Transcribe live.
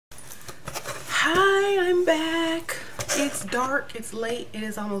Welcome back. It's dark, it's late, it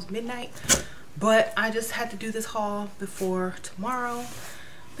is almost midnight, but I just had to do this haul before tomorrow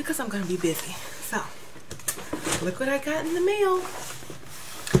because I'm gonna be busy. So look what I got in the mail.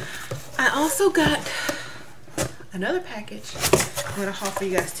 I also got another package I'm gonna haul for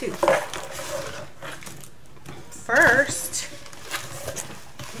you guys too. First,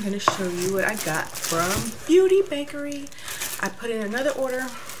 I'm gonna show you what I got from Bakerie. I put in another order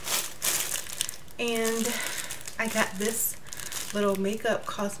and I got this little makeup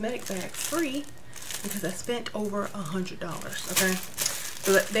cosmetic bag free because I spent over $100. Okay,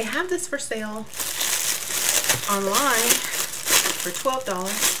 so they have this for sale online for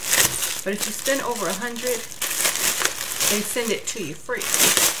 $12, but if you spend over $100, they send it to you free.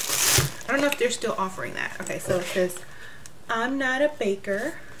 I don't know if they're still offering that. Okay, so it says, "I'm not a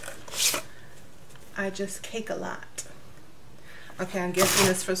baker, I just cake a lot." Okay, I'm guessing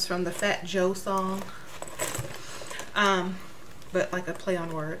this was from the Fat Joe song, but like a play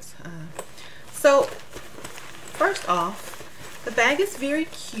on words. So first off, the bag is very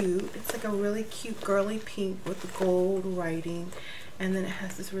cute. It's like a really cute girly pink with the gold writing, and then it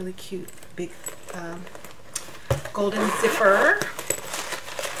has this really cute big golden zipper.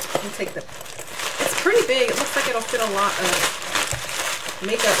 You take the, it's pretty big. It looks like it'll fit a lot of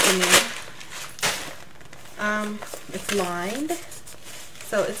makeup in there. It's lined,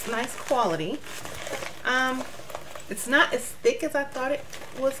 so it's nice quality. It's not as thick as I thought it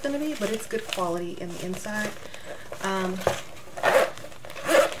was going to be, but it's good quality in the inside.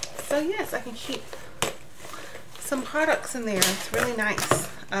 So yes, I can keep some products in there. It's really nice.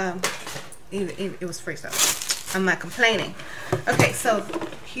 It was free, so I'm not complaining. Okay, so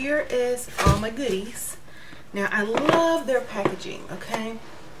here is all my goodies. Now I love their packaging. Okay,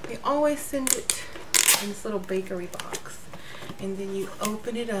 they always send it in this little bakery box, and then you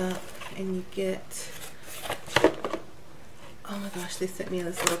open it up and you get, oh my gosh, they sent me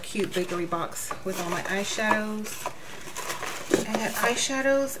this little cute bakery box with all my eyeshadows. I got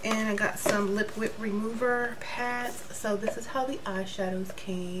eyeshadows and I got some lip whip remover pads. So this is how the eyeshadows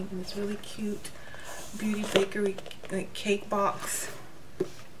came in this really cute Beauty Bakery like cake box.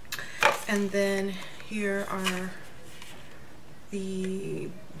 And then here are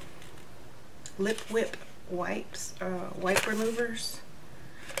the lip whip wipes, wipe removers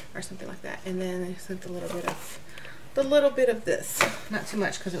or something like that. And then I sent a little bit of this, not too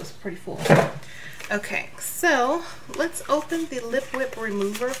much because it was pretty full. Okay, so let's open the lip whip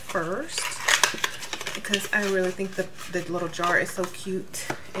remover first because I really think the little jar is so cute.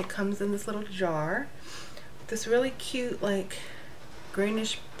 It comes in this little jar, this really cute like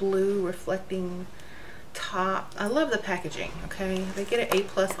greenish blue reflecting top. I love the packaging. Okay, they get an A+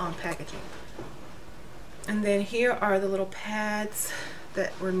 on packaging. And then here are the little pads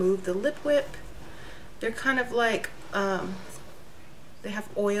that remove the lip whip. They're kind of like they have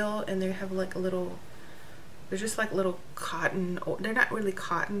oil and they have like a little, they're just like little cotton, they're not really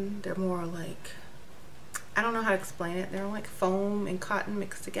cotton, they're more like, I don't know how to explain it. They're like foam and cotton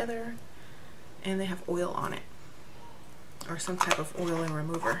mixed together, and they have oil on it or some type of oil and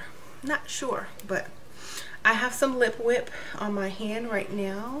remover, not sure. But I have some lip whip on my hand right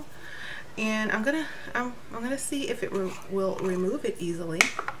now, and I'm gonna see if it will remove it easily.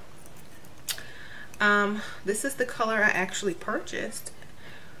 This is the color I actually purchased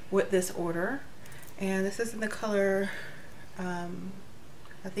with this order, and this is in the color I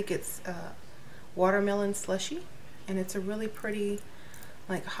think it's watermelon slushy, and it's a really pretty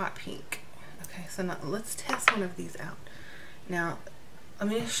like hot pink. Okay, so now let's test one of these out. Now I'm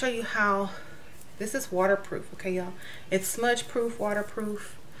going to show you how this is waterproof. Okay, y'all, it's smudge proof,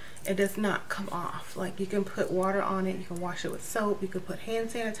 waterproof. It does not come off. Like, you can put water on it, you can wash it with soap, you can put hand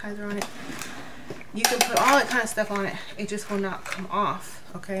sanitizer on it, you can put all that kind of stuff on it. It just will not come off.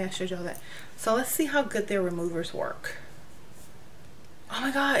 Okay, I showed y'all that. So let's see how good their removers work. Oh my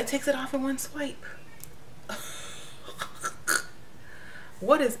god, it takes it off in one swipe.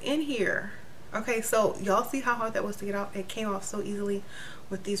 What is in here? Okay, so y'all see how hard that was to get off? It came off so easily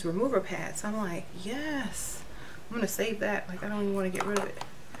with these remover pads. I'm like, yes, I'm gonna save that. Like, I don't even want to get rid of it.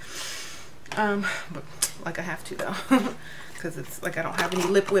 But like I have to though, because it's like I don't have any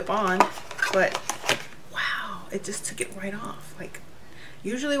lip whip on. But wow, it just took it right off. Like,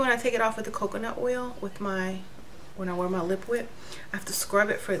 usually when I take it off with the coconut oil with when I wear my lip whip, I have to scrub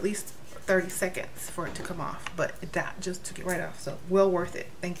it for at least 30 seconds for it to come off, but that just took it right off. So well worth it.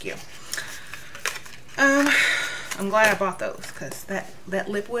 Thank you. I'm glad I bought those because that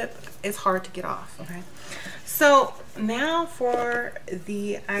lip whip is hard to get off. Okay, so now for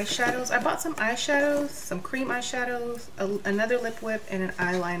the eyeshadows. I bought some eyeshadows, some cream eyeshadows, another lip whip, and an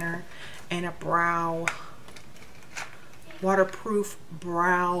eyeliner, and a brow waterproof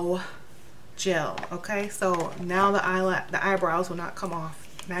brow gel. Okay, so now the eyebrows will not come off,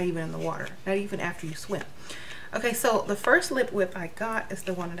 not even in the water, not even after you swim. Okay, so the first lip whip I got is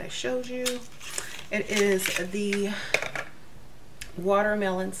the one that I showed you. It is the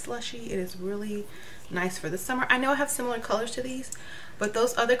watermelon slushy. It is really nice for the summer. I know I have similar colors to these, but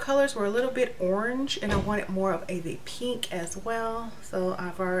those other colors were a little bit orange and I wanted more of a pink as well. So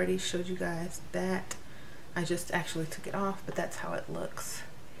I've already showed you guys that. I just actually took it off, but that's how it looks.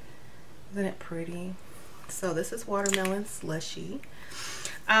 Isn't it pretty? So this is watermelon slushy.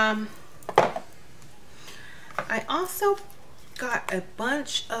 I also got a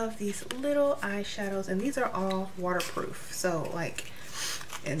bunch of these little eyeshadows, and these are all waterproof. So like,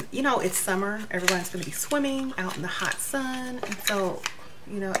 and you know, it's summer, everyone's going to be swimming out in the hot sun, and so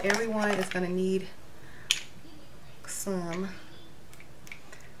you know, everyone is going to need some.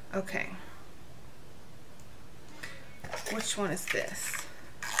 Okay, which one is this?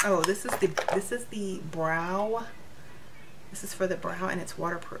 Oh, this is the brow. This is for the brow, and it's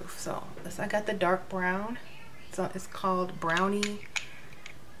waterproof. So this, I got the dark brown. So it's called brownies,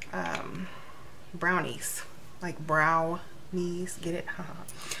 like brownies. Get it?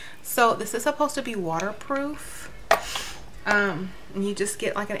 So this is supposed to be waterproof. And you just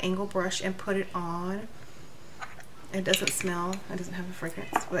get like an angle brush and put it on. It doesn't smell. It doesn't have a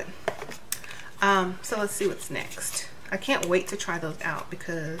fragrance, but so let's see what's next. I can't wait to try those out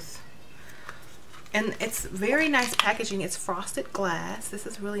because, and it's very nice packaging. It's frosted glass. This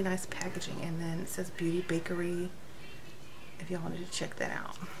is really nice packaging, and then it says Beauty Bakerie. If y'all wanted to check that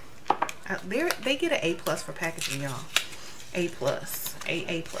out, they get an A+ for packaging, y'all. A+,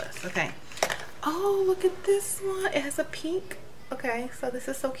 A+. Okay. Oh, look at this one. It has a pink. Okay, so this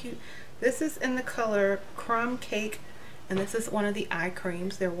is so cute. This is in the color Crumb Cake, and this is one of the eye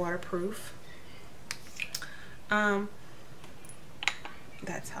creams. They're waterproof.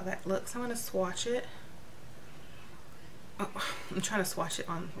 That's how that looks. I'm going to swatch it. Oh, I'm trying to swatch it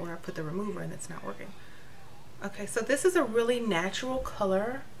on where I put the remover and it's not working. Okay, so this is a really natural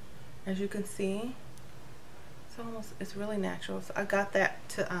color, as you can see. It's really natural. So I got that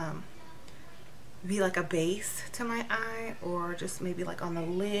to be like a base to my eye, or just maybe like on the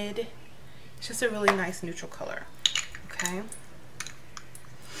lid. It's just a really nice neutral color. Okay.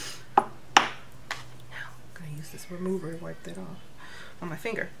 Now I'm going to use this remover to wipe that off on my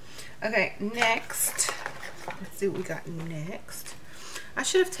finger. Okay, next, let's see what we got next. I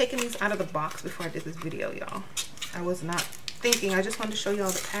should have taken these out of the box before I did this video, y'all. I was not thinking. I just wanted to show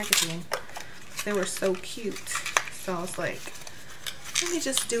y'all the packaging. They were so cute. So I was like, let me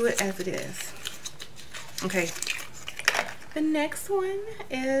just do it as it is. Okay, the next one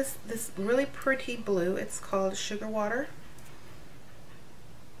is this really pretty blue. It's called Sugar Water.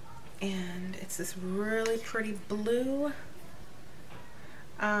 And it's this really pretty blue.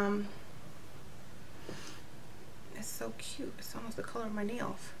 It's so cute. It's almost the color of my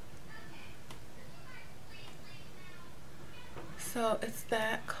nails. So it's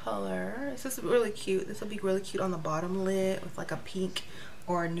that color. This is really cute. This will be really cute on the bottom lid with like a pink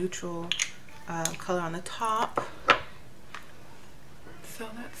or a neutral color on the top. So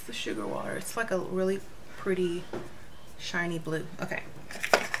that's the Sugar Water. It's like a really pretty shiny blue. Okay.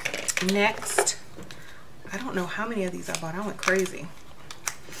 Next, I don't know how many of these I bought. I went crazy.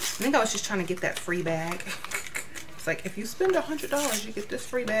 I think I was just trying to get that free bag. It's like, if you spend $100, you get this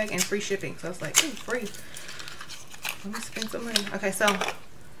free bag and free shipping. So I was like, ooh, free. Let me spend some money. Okay, so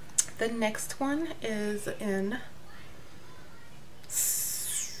the next one is in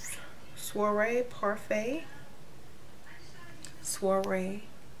Soiree Parfait. Soiree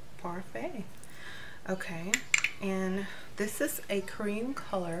Parfait. Okay, and this is a cream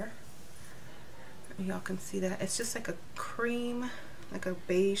color. Y'all can see that. It's just like a cream, like a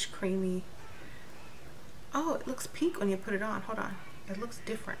beige creamy. Oh, it looks pink when you put it on. Hold on. It looks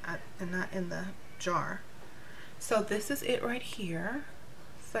different and not in the jar. So this is it right here.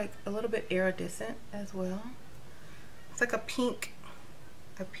 It's like a little bit iridescent as well. It's like a pink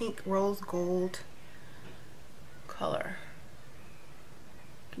rose gold color.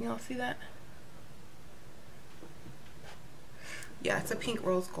 Can y'all see that? Yeah, it's a pink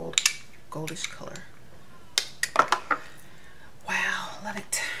rose gold, goldish color. Wow, love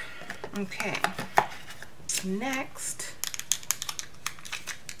it. Okay, next,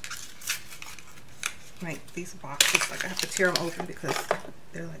 like these boxes, like I have to tear them open because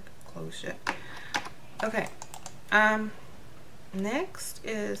they're like closed shut. Okay, next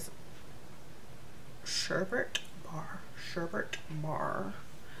is Sherbet Bar.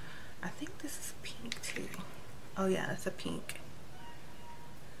 I think this is pink too. Oh yeah, it's a pink.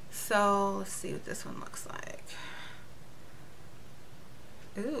 So let's see what this one looks like.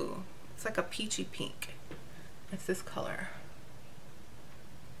 ooh, it's like a peachy pink. It's this color.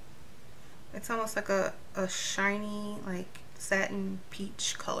 It's almost like a shiny, like satin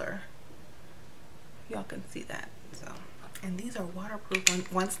peach color. Y'all can see that. So, and these are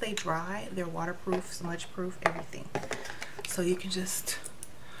waterproof. Once they dry, they're waterproof, smudge proof, everything. So you can just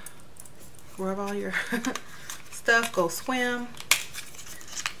rub all your stuff, go swim,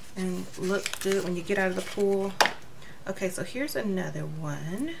 and look good when you get out of the pool. Okay, so here's another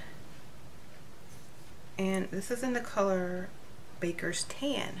one. And this is in the color Baker's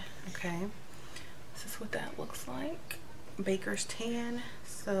Tan, okay? This is what that looks like. Baker's Tan.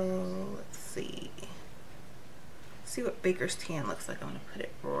 So let's see. See what Baker's Tan looks like. I'm gonna put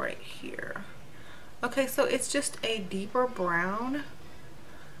it right here. Okay, so it's just a deeper brown.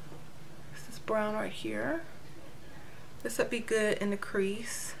 This is brown right here. This would be good in the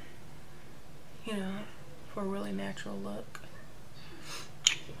crease, you know, for a really natural look.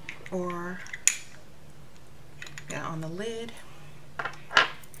 Or yeah, on the lid.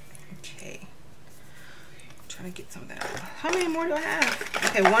 Okay. I'm trying to get some of that. How many more do I have?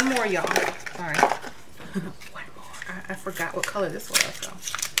 Okay, one more, y'all. Sorry. One more. I forgot what color this was, so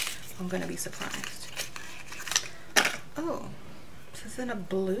I'm gonna be surprised. Oh, this is in a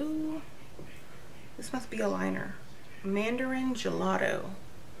blue. This must be a liner. Mandarin Gelato.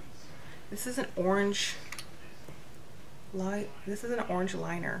 This is an orange light. This is an orange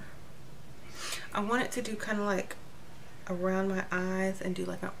liner. I want it to do kind of like around my eyes and do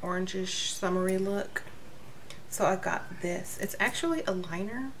like an orangish summery look. So I got this. It's actually a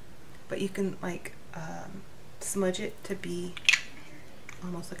liner, but you can like smudge it to be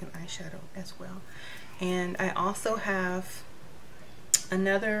almost like an eyeshadow as well. And I also have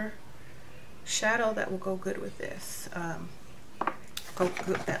another shadow that will go good with this. Go good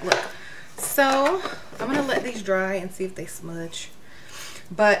with that look. So I'm gonna let these dry and see if they smudge.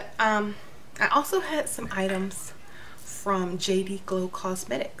 But I also had some items from JD Glow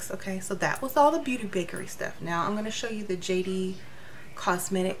Cosmetics. Okay, so that was all the Beauty Bakery stuff. Now I'm going to show you the JD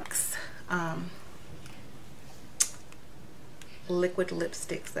Cosmetics liquid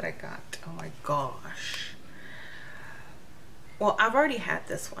lipsticks that I got. Oh my gosh. Well, I've already had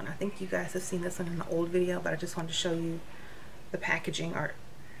this one. I think you guys have seen this one in an old video, but I just wanted to show you the packaging art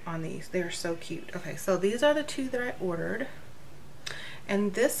on these. They're so cute. Okay, so these are the two that I ordered.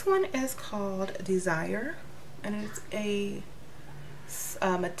 And this one is called Desire, and it's a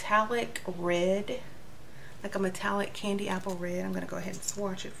metallic red, like a metallic candy apple red. I'm going to go ahead and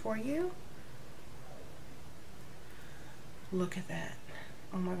swatch it for you. Look at that.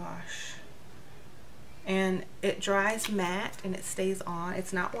 Oh my gosh. And it dries matte and it stays on.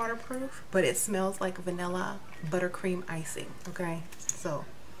 It's not waterproof, but it smells like vanilla buttercream icing. Okay, so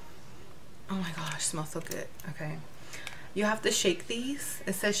oh my gosh, smells so good. Okay, you have to shake these.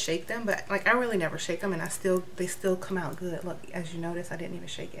 It says shake them, but like I really never shake them, and they still come out good. Look, as you notice, I didn't even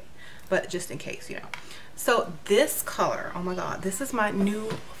shake it, but just in case, you know. So this color, oh my god, this is my new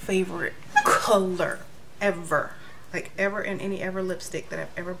favorite color ever, like ever, in any ever lipstick that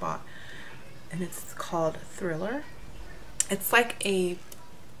I've ever bought. And it's called Thriller. It's like a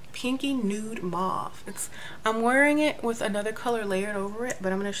pinky nude mauve. I'm wearing it with another color layered over it,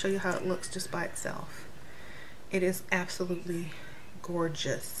 but I'm going to show you how it looks just by itself. It is absolutely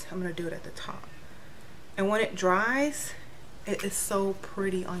gorgeous. I'm going to do it at the top. And when it dries, it is so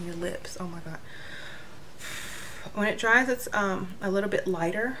pretty on your lips. Oh my god. When it dries, it's a little bit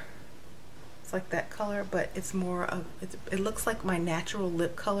lighter. It's like that color, but it's more of, it looks like my natural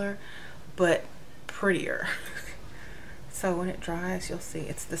lip color, but prettier. So when it dries, you'll see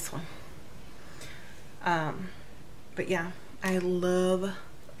it's this one. But yeah, I love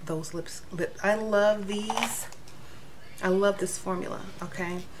those I love these. I love this formula.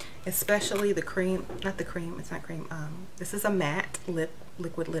 Okay, especially the cream, not the cream, it's not cream. This is a matte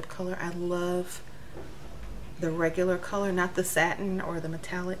liquid lip color. I love the regular color, not the satin or the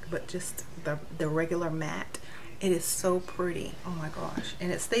metallic, but just the regular matte. It is so pretty. Oh my gosh.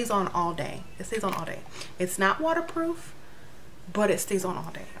 And it stays on all day. It stays on all day. It's not waterproof, but it stays on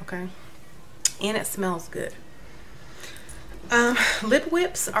all day, okay? And it smells good. Lip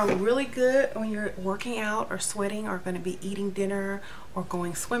whips are really good when you're working out or sweating or going to be eating dinner or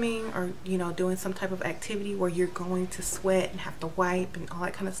going swimming or, you know, doing some type of activity where you're going to sweat and have to wipe and all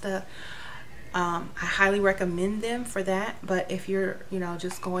that kind of stuff. I highly recommend them for that. But if you're, you know,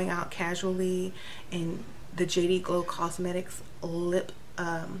 just going out casually, and the JD Glow Cosmetics liquid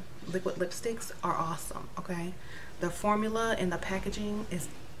lipsticks are awesome. Okay, the formula and the packaging is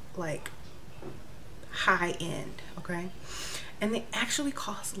like high end. Okay, and they actually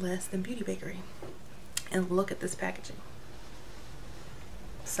cost less than Beauty Bakery. And look at this packaging.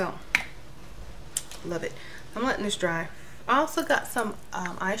 So love it. I'm letting this dry. I also got some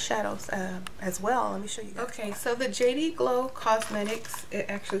eyeshadows as well. Let me show you guys. Okay, so the JD Glow Cosmetics, it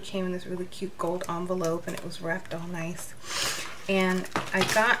actually came in this really cute gold envelope and it was wrapped all nice. And I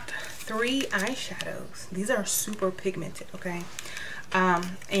got 3 eyeshadows. These are super pigmented, okay?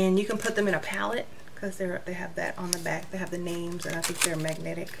 And you can put them in a palette because they have that on the back. They have the names and I think they're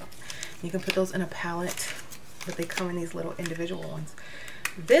magnetic. You can put those in a palette, but they come in these little individual ones.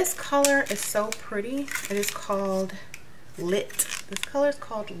 This color is so pretty. It is called Lit. This color is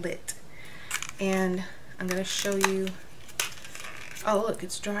called Lit. And I'm going to show you. Oh, look,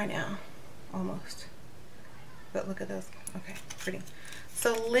 it's dry now. Almost. But look at those. Okay, pretty.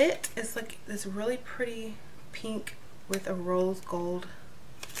 So Lit is like this really pretty pink with a rose gold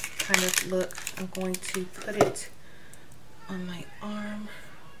kind of look. I'm going to put it on my arm.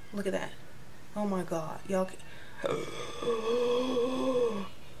 Look at that. Oh my God. Y'all can...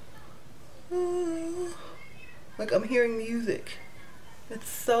 Like I'm hearing music. It's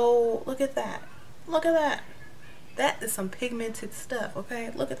so, look at that. Look at that. That is some pigmented stuff, okay?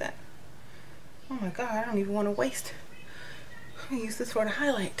 Look at that. Oh my God, I don't even want to waste. I'm gonna use this for the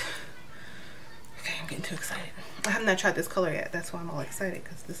highlight. Okay, I'm getting too excited. I have not tried this color yet. That's why I'm all excited,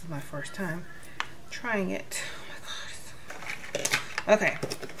 because this is my first time trying it. Oh my God. Okay.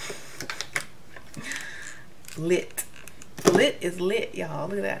 Lit. Lit is lit, y'all.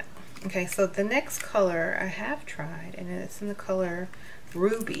 Look at that. Okay, so the next color I have tried, and it's in the color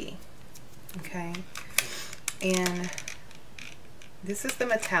Ruby. Okay, and this is the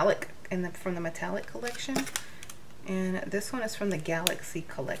metallic from the metallic collection, and this one is from the Galaxy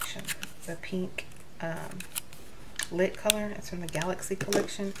collection. The pink lit color. It's from the Galaxy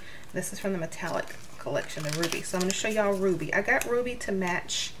collection. This is from the metallic collection, the Ruby. So I'm going to show y'all Ruby. I got Ruby to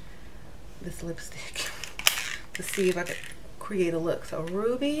match this lipstick to see if I could create a look. So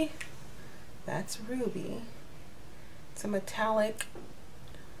Ruby, that's Ruby. It's a metallic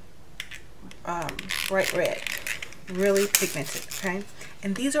bright red, really pigmented. Okay,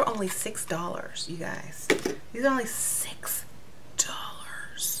 and these are only $6, you guys. These are only $6.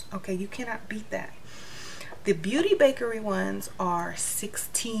 Okay, you cannot beat that. The Beauty Bakerie ones are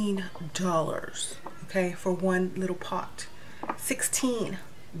 $16, okay, for one little pot. $16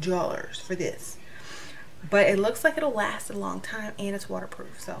 for this. But it looks like it'll last a long time, and it's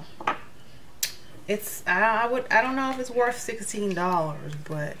waterproof. So it's, I don't know if it's worth $16,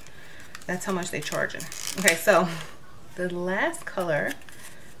 but that's how much they're charging. Okay, so the last color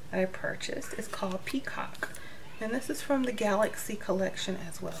I purchased is called Peacock. And this is from the Galaxy collection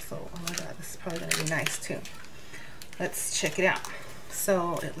as well. So, oh my God, this is probably going to be nice too. Let's check it out.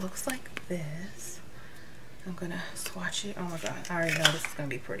 So, it looks like this. I'm going to swatch it. Oh my God, I already know this is going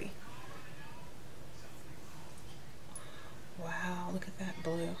to be pretty. Wow, look at that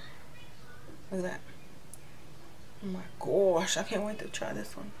blue. Look at that. Oh my gosh, I can't wait to try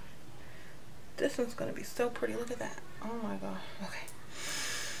this one. This one's going to be so pretty. Look at that. Oh my God. Okay.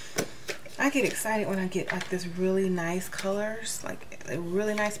 I get excited when I get like this really nice colors, like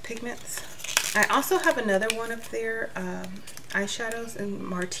really nice pigments. I also have another one of their eyeshadows in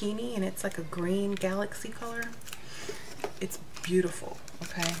Martini, and it's like a green Galaxy color. It's beautiful.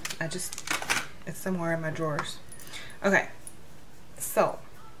 Okay, it's somewhere in my drawers. Okay, so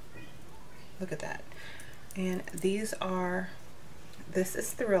look at that. And these are, this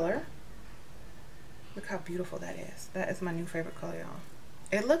is Thriller. Look how beautiful that is. That is my new favorite color, y'all.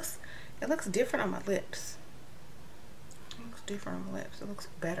 It looks different on my lips. It looks different on my lips. It looks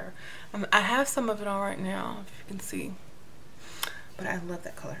better. I have some of it on right now, if you can see. But I love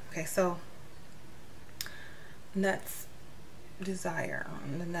that color. Okay, so that's Desire.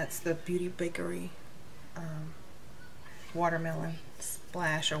 And then that's the Beauty Bakery watermelon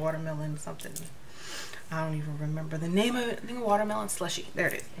splash or watermelon something. I don't even remember the name of it. I think watermelon slushy. There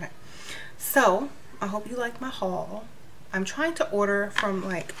it is. Okay. So I hope you like my haul. I'm trying to order from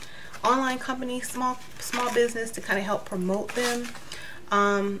like online companies, small business, to kind of help promote them.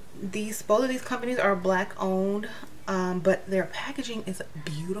 Both of these companies are Black owned, but their packaging is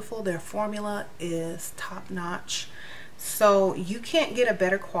beautiful. Their formula is top notch. So you can't get a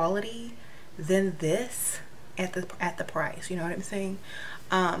better quality than this at the price. You know what I'm saying?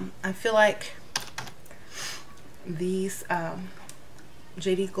 I feel like these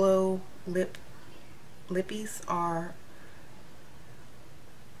JD Glow lippies are,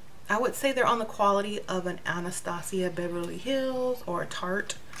 I would say they're on the quality of an Anastasia Beverly Hills or a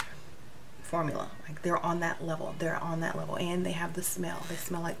Tarte formula. Like they're on that level. They're on that level. And they have the smell. They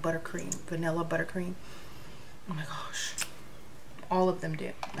smell like buttercream, vanilla buttercream. Oh my gosh. All of them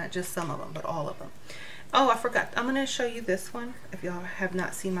do. Not just some of them, but all of them. Oh, I forgot. I'm going to show you this one if y'all have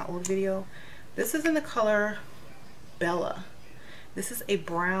not seen my old video. This is in the color Bella. This is a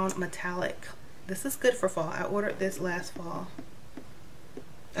brown metallic. This is good for fall. I ordered this last fall.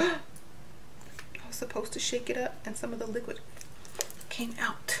 I was supposed to shake it up and some of the liquid came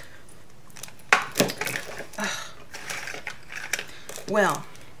out. Well,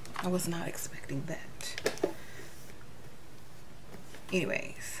 I was not expecting that.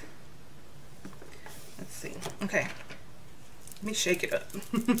 Anyways, let's see. Okay, let me shake it up.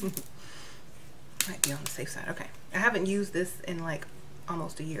 Might be on the safe side. Okay, I haven't used this in like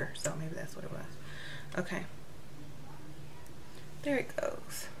almost a year, so maybe that's what it was. Okay, there it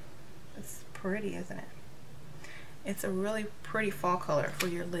goes. It's pretty, isn't it? It's a really pretty fall color for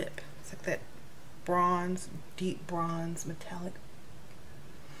your lip. It's like that bronze, deep bronze, metallic.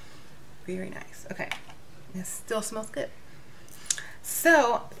 Very nice. Okay, it still smells good.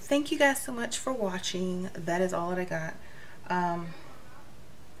 So thank you guys so much for watching. That is all that I got.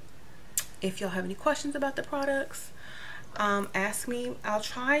 If y'all have any questions about the products, ask me. I'll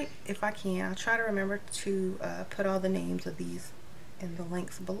try, if I can, I'll try to remember to put all the names of these in the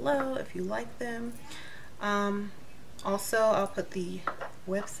links below if you like them. Also, I'll put the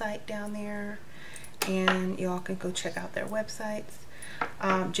website down there and y'all can go check out their websites.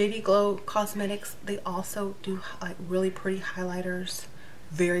 JD Glow Cosmetics, they also do like really pretty highlighters,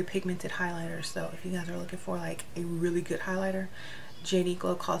 very pigmented highlighters. So if you guys are looking for like a really good highlighter, JD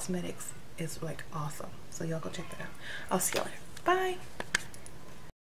Glow Cosmetics is like awesome. So y'all go check that out. I'll see y'all later. Bye.